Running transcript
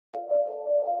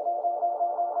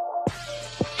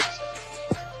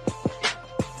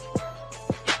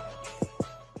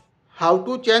How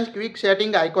to change quick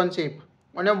setting icon shape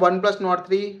on your OnePlus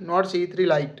Nord CE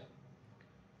Lite.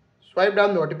 Swipe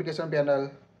down notification panel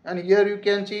and here you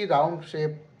can see round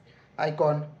shape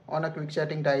icon on a quick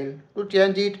setting tile. To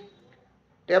change it,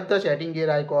 tap the setting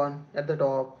gear icon at the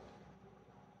top.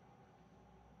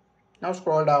 Now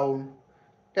scroll down,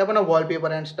 tap on a wallpaper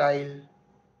and style.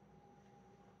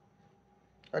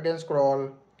 Again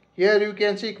scroll. Here you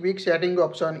can see quick setting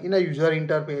option in a user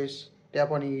interface.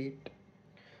 Tap on it.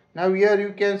 Now here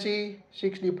you can see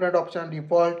 6 different options: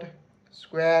 default,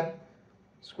 square,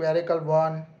 Squircle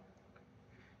 1,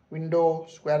 window,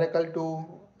 Squircle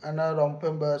 2 and a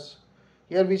rhombus.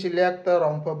 Here we select the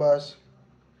rhombus.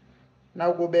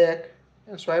 Now go back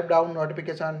and swipe down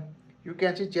notification. You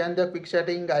can see change the quick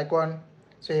setting icon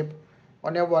shape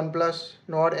on your OnePlus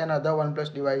Nord and other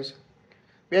OnePlus device.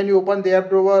 When you open the app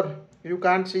drawer, you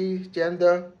can't see change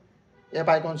the app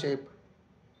icon shape.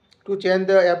 To change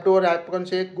the app drawer icon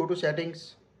shape, go to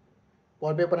settings,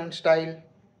 wallpaper and style,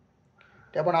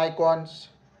 tap on icons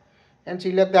and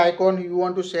select the icon you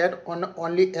want to set on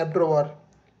only app drawer.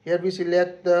 Here we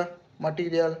select the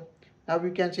material. Now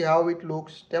we can see how it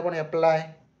looks. Tap on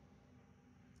apply.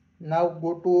 Now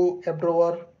go to app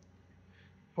drawer,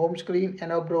 home screen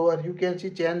and app drawer. You can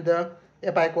see change the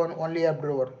app icon only app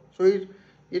drawer. So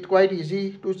it's quite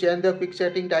easy to change the quick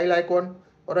setting tile icon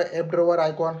or a app drawer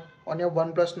icon on your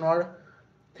OnePlus Nord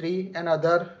 3 and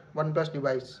other OnePlus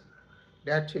device.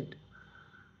 That's it.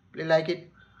 Please like it,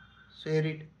 share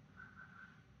it.